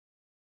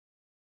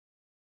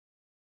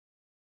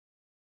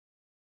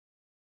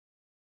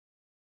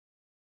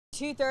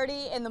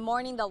2:30 in the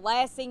morning, the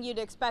last thing you'd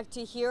expect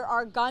to hear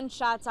are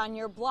gunshots on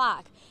your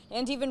block.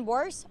 And even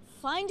worse,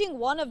 finding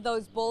one of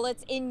those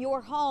bullets in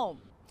your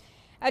home.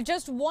 At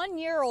just 1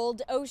 year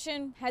old,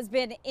 Ocean has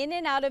been in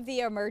and out of the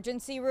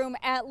emergency room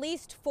at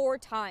least 4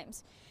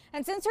 times.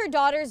 And since her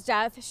daughter's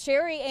death,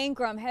 Sherry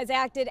Ankrum has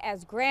acted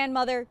as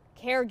grandmother,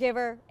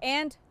 caregiver,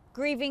 and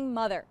grieving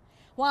mother.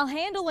 While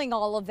handling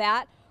all of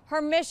that,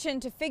 her mission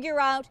to figure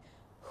out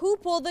who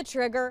pulled the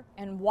trigger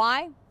and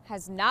why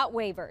has not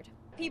wavered.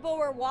 People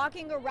were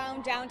walking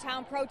around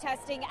downtown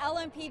protesting.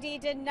 LMPD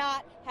did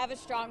not have a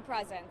strong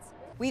presence.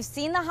 We've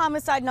seen the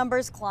homicide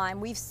numbers climb.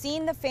 We've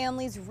seen the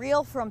families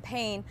reel from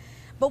pain.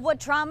 But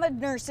what trauma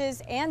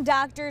nurses and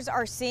doctors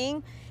are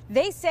seeing,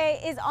 they say,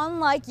 is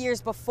unlike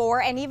years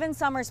before and even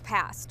summers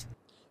past.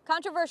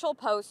 Controversial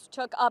posts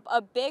took up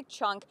a big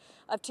chunk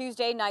of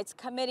Tuesday night's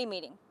committee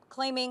meeting,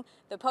 claiming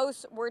the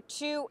posts were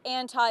too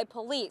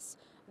anti-police.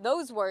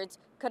 Those words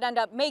could end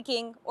up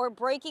making or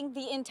breaking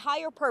the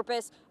entire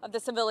purpose of the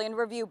Civilian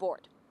Review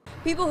Board.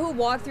 People who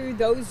walked through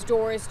those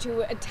doors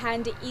to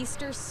attend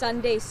Easter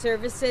Sunday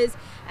services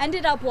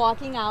ended up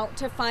walking out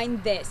to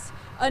find this,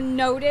 a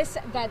notice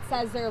that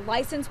says their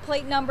license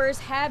plate numbers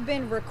have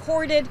been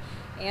recorded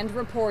and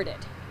reported.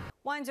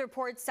 Wine's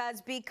report says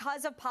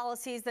because of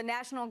policies, the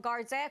National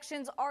Guard's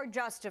actions are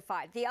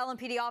justified. The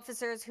LMPD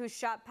officers who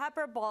shot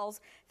pepper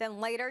balls,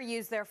 then later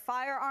used their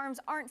firearms,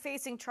 aren't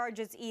facing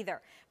charges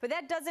either. But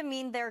that doesn't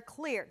mean they're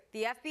clear.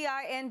 The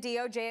FBI and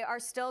DOJ are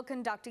still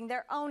conducting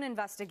their own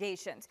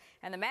investigations,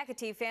 and the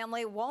McAtee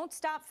family won't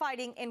stop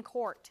fighting in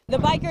court. The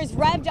bikers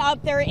revved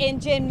up their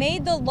engine,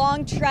 made the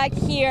long trek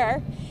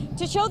here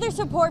to show their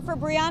support for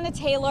Breonna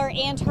Taylor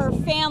and her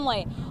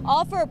family,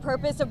 all for a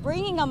purpose of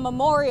bringing a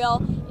memorial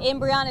in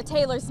Breonna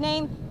Taylor's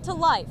name to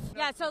life.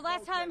 Yeah, so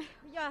last time,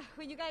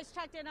 when you guys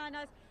checked in on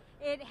us,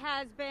 it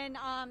has been,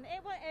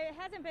 it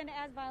hasn't been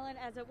as violent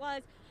as it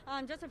was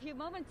just a few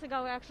moments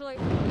ago, actually.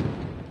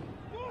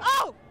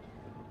 Oh!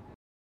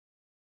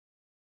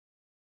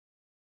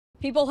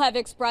 People have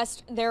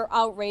expressed their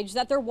outrage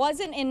that there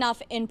wasn't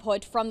enough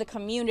input from the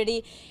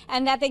community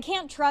and that they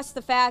can't trust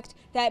the fact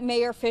that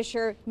Mayor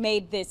Fisher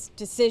made this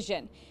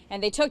decision.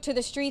 And they took to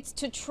the streets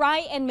to try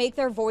and make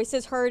their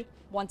voices heard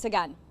once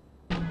again.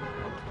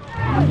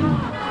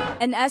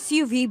 An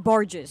SUV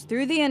barges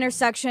through the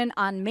intersection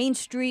on Main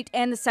Street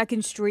and the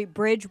 2nd Street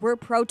Bridge where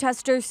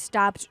protesters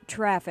stopped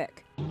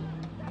traffic.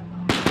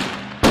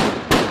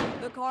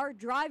 The car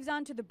drives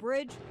onto the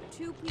bridge.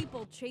 2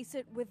 people chase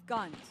it with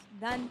guns.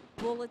 Then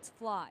bullets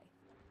fly.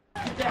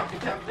 Get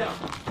down.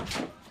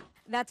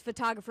 That's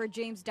photographer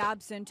James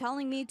Dobson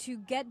telling me to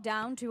get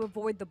down to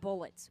avoid the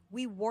bullets.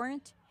 We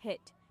weren't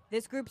hit.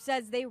 This group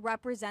says they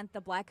represent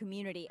the black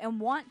community and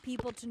want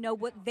people to know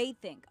what they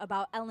think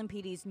about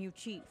LMPD's new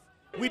chief.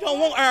 We don't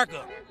want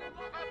Erica.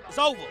 It's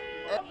over.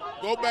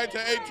 Go back to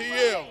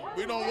ATL.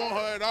 We don't want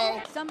her at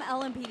all. Some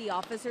LMPD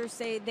officers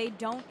say they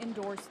don't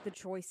endorse the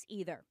choice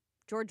either.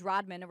 George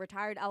Rodman, a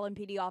retired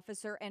LMPD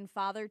officer and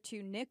father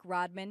to Nick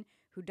Rodman,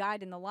 who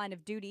died in the line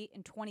of duty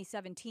in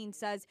 2017,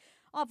 says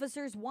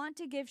officers want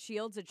to give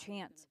Shields a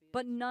chance.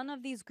 But none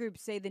of these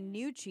groups say the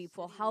new chief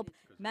will help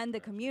mend the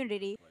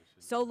community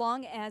so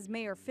long as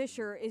Mayor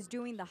Fisher is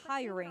doing the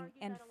hiring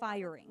and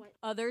firing.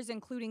 Others,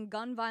 including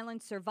gun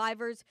violence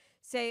survivors,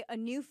 say a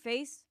new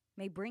face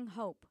may bring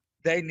hope.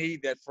 They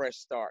need that fresh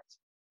start.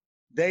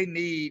 They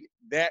need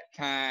that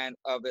kind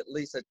of at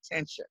least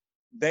attention.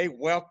 They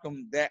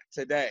welcome that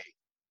today.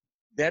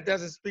 That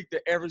doesn't speak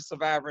to every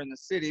survivor in the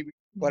city,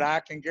 but I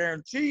can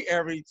guarantee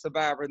every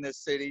survivor in this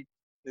city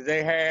that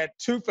they had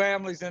 2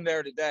 families in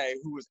there today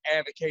who was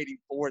advocating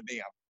for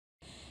them.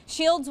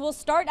 Shields will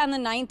start on the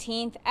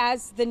 19th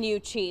as the new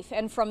chief,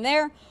 and from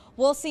there,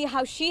 we'll see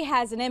how she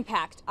has an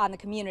impact on the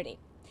community.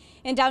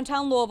 In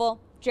downtown Louisville,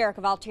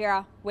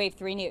 Jvaltierra, Wave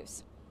 3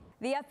 News.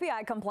 The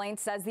FBI complaint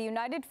says the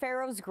United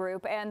Pharaohs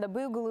group and the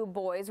Boogaloo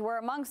Boys were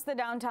amongst the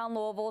downtown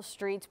Louisville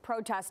streets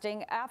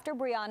protesting after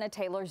Breonna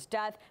Taylor's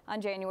death on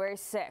January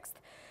 6th,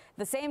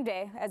 the same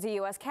day as the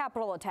U.S.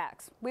 Capitol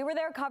attacks. We were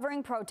there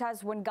covering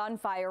protests when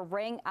gunfire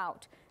rang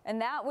out,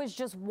 and that was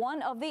just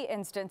one of the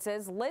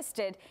instances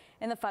listed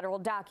in the federal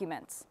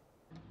documents.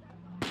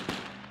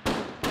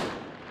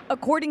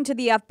 According to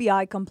the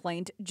FBI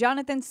complaint,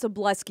 Jonathan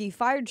Sobleski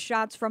fired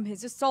shots from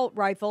his assault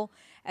rifle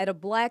at a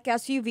black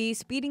SUV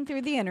speeding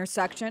through the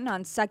intersection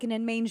on 2nd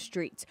and Main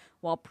Streets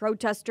while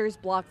protesters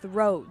blocked the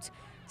roads.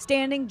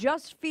 Standing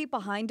just feet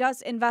behind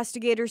us,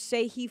 investigators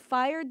say he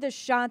fired the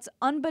shots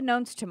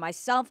unbeknownst to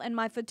myself and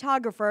my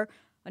photographer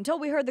until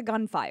we heard the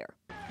gunfire.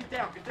 Get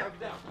down.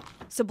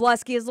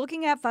 Sobleski is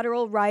looking at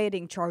federal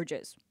rioting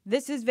charges.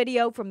 This is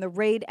video from the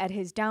raid at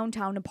his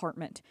downtown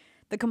apartment.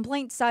 The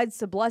complaint cites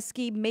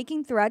Sobleski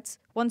making threats,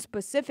 one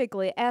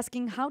specifically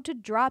asking how to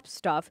drop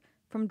stuff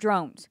from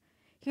drones.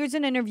 Here's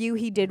an interview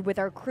he did with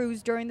our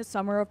crews during the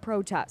summer of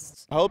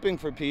protests. Hoping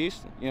for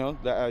peace,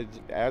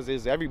 as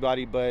is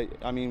everybody, but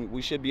I mean,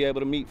 we should be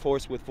able to meet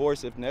force with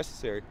force if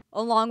necessary.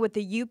 Along with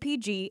the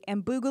UPG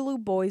and Boogaloo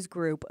Boys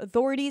group,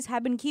 authorities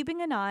have been keeping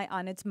an eye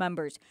on its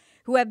members,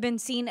 who have been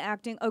seen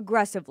acting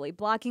aggressively,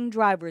 blocking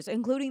drivers,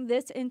 including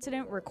this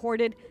incident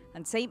recorded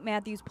on St.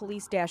 Matthews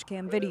Police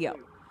dashcam video.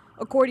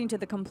 According to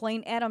the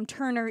complaint, Adam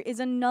Turner is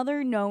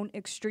another known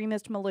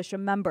extremist militia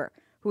member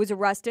who was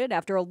arrested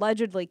after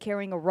allegedly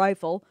carrying a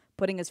rifle,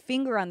 putting his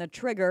finger on the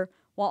trigger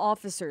while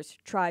officers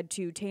tried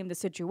to tame the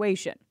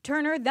situation.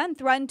 Turner then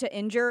threatened to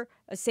injure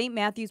a St.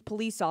 Matthews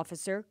police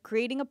officer,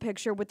 creating a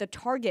picture with a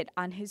target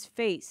on his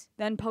face,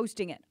 then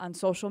posting it on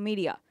social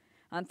media.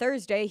 On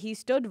Thursday, he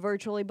stood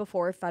virtually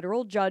before a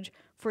federal judge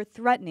for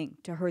threatening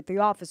to hurt the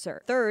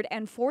officer. Third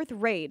and fourth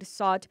raid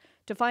sought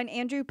to find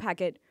Andrew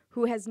Peckett,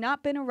 who has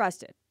not been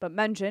arrested, but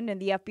mentioned in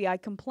the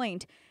FBI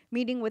complaint,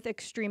 meeting with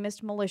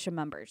extremist militia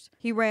members.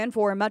 He ran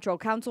for a Metro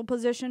Council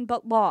position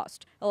but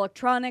lost.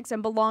 Electronics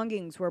and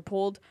belongings were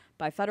pulled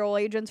by federal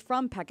agents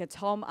from Peckett's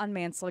home on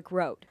Manslick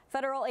Road.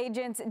 Federal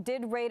agents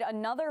did raid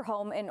another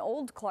home in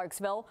Old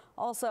Clarksville,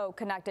 also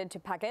connected to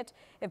Peckett.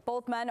 If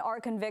both men are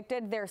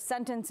convicted, their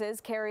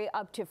sentences carry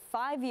up to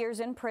 5 years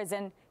in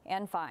prison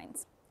and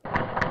fines.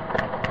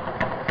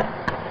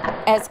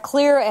 As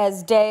clear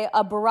as day,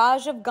 a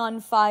barrage of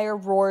gunfire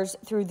roars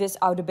through this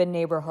Audubon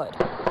neighborhood.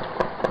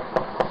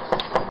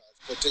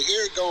 But to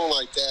hear it going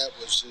like that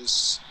was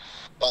just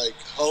like,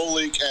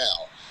 holy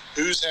cow,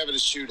 who's having a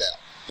shootout?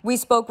 We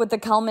spoke with the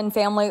Kelman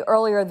family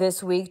earlier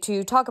this week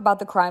to talk about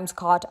the crimes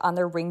caught on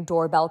their Ring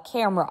doorbell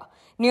camera.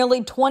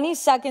 Nearly 20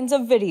 seconds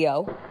of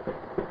video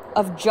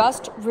of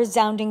just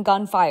resounding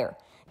gunfire.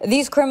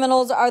 These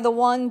criminals are the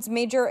ones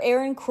Major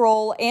Aaron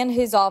Kroll and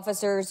his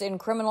officers in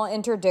criminal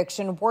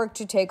interdiction work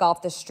to take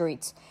off the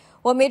streets.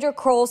 What Major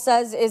Kroll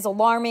says is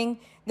alarming.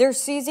 They're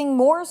seizing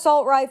more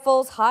assault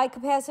rifles,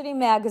 high-capacity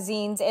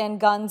magazines, and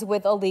guns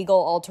with illegal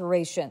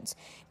alterations.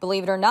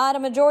 Believe it or not, a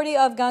majority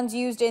of guns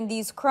used in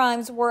these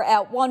crimes were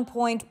at one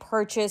point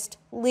purchased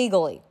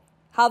legally.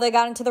 How they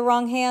got into the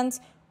wrong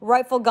hands?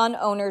 Rifle gun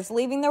owners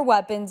leaving their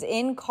weapons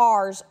in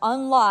cars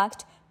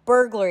unlocked,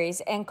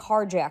 burglaries, and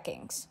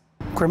carjackings.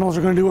 Criminals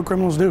are going to do what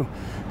criminals do.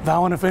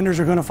 Violent offenders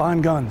are going to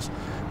find guns.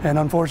 And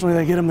unfortunately,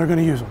 they get them, they're going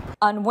to use them.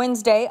 On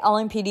Wednesday,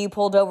 LMPD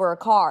pulled over a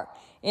car.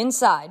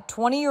 Inside,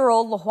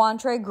 20-year-old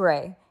LaJuantre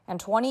Gray and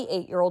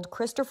 28-year-old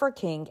Christopher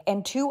King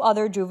and 2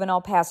 other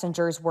juvenile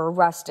passengers were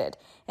arrested.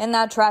 In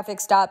that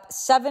traffic stop,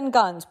 7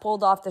 guns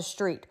pulled off the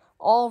street,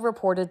 all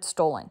reported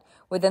stolen.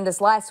 Within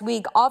this last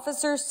week,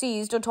 officers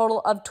seized a total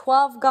of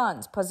 12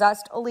 guns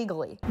possessed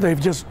illegally. They've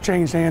just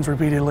changed hands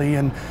repeatedly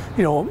and,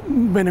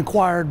 been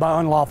acquired by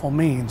unlawful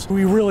means.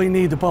 We really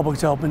need the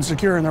public's help in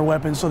securing their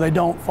weapons so they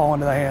don't fall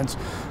into the hands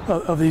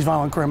of these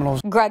violent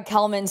criminals. Greg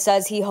Kelman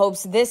says he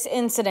hopes this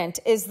incident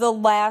is the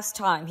last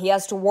time he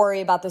has to worry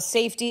about the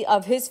safety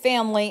of his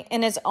family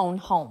in his own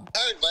home.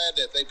 I'm glad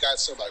that they've got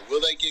somebody.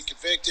 Will they get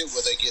convicted?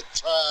 Will they get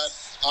tried?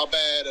 How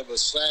bad of a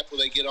slap will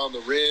they get on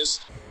the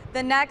wrist?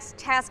 The next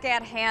task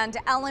at hand,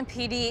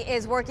 LMPD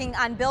is working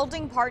on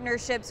building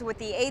partnerships with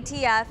the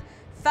ATF,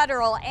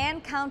 federal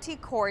and county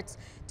courts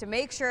to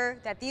make sure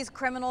that these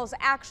criminals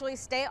actually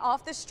stay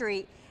off the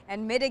street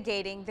and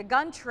mitigating the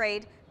gun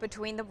trade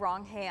between the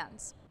wrong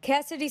hands.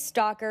 Cassidy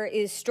Stalker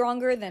is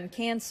stronger than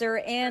cancer,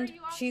 and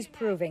she's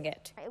proving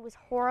it. It was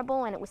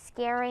horrible and it was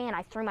scary, and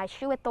I threw my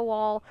shoe at the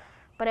wall,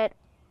 but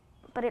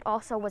it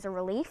also was a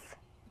relief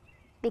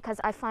because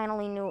I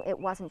finally knew it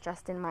wasn't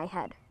just in my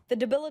head. The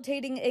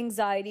debilitating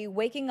anxiety,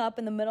 waking up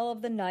in the middle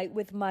of the night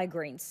with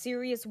migraines,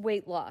 serious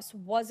weight loss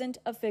wasn't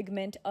a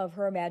figment of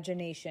her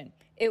imagination.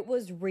 It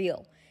was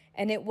real,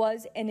 and it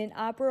was an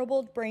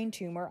inoperable brain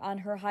tumor on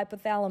her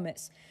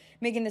hypothalamus,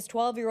 making this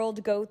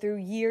 12-year-old go through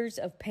years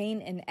of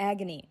pain and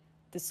agony.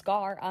 The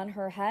scar on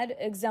her head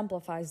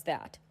exemplifies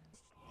that.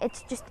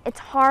 It's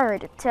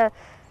hard to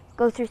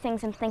go through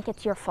things and think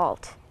it's your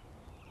fault.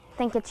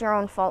 Think it's your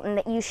own fault and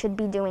that you should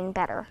be doing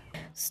better.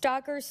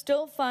 Stalker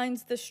still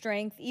finds the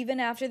strength even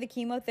after the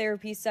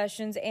chemotherapy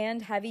sessions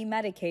and heavy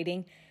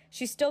medicating.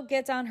 She still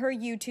gets on her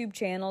YouTube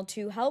channel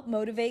to help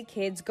motivate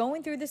kids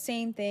going through the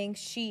same thing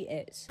she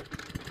is.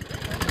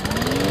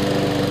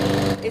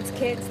 It's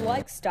kids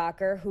like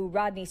Stalker who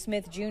Rodney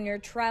Smith Jr.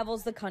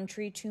 travels the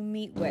country to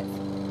meet with.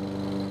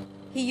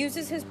 He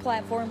uses his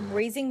platform,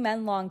 Raising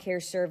Men Lawn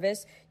Care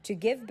Service, to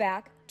give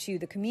back to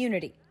the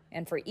community.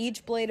 And for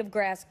each blade of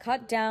grass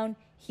cut down,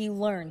 he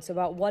learns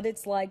about what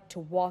it's like to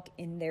walk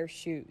in their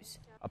shoes.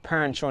 A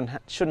parent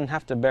shouldn't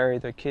have to bury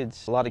their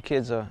kids. A lot of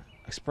kids are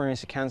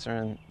experiencing cancer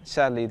and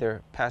sadly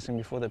they're passing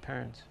before their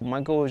parents.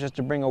 My goal is just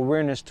to bring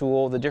awareness to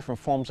all the different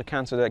forms of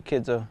cancer that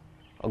kids are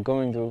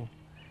going through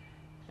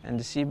and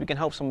to see if we can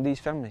help some of these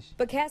families.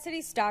 But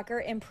Cassidy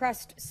Stalker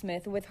impressed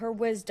Smith with her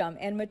wisdom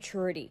and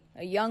maturity,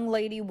 a young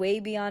lady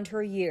way beyond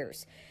her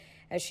years,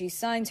 as she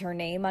signs her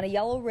name on a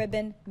yellow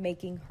ribbon,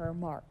 making her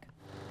mark.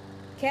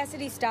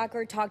 Cassidy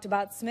Stalker talked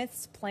about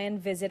Smith's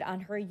planned visit on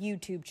her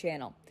YouTube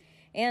channel.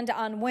 And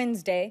on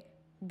Wednesday,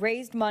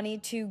 raised money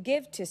to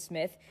give to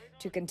Smith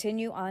to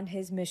continue on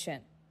his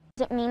mission.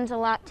 It means a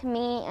lot to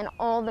me and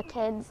all the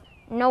kids.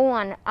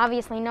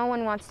 Obviously no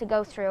one wants to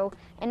go through,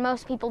 and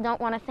most people don't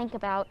want to think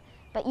about,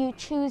 but you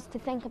choose to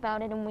think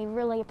about it, and we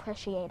really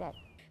appreciate it.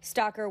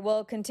 Stalker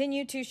will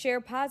continue to share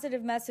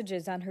positive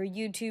messages on her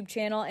YouTube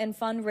channel and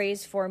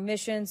fundraise for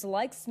missions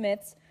like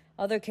Smith's,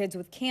 other kids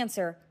with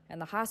cancer, and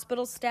the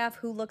hospital staff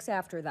who looks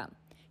after them.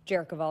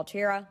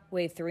 Jvaltierra,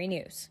 Wave 3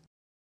 News.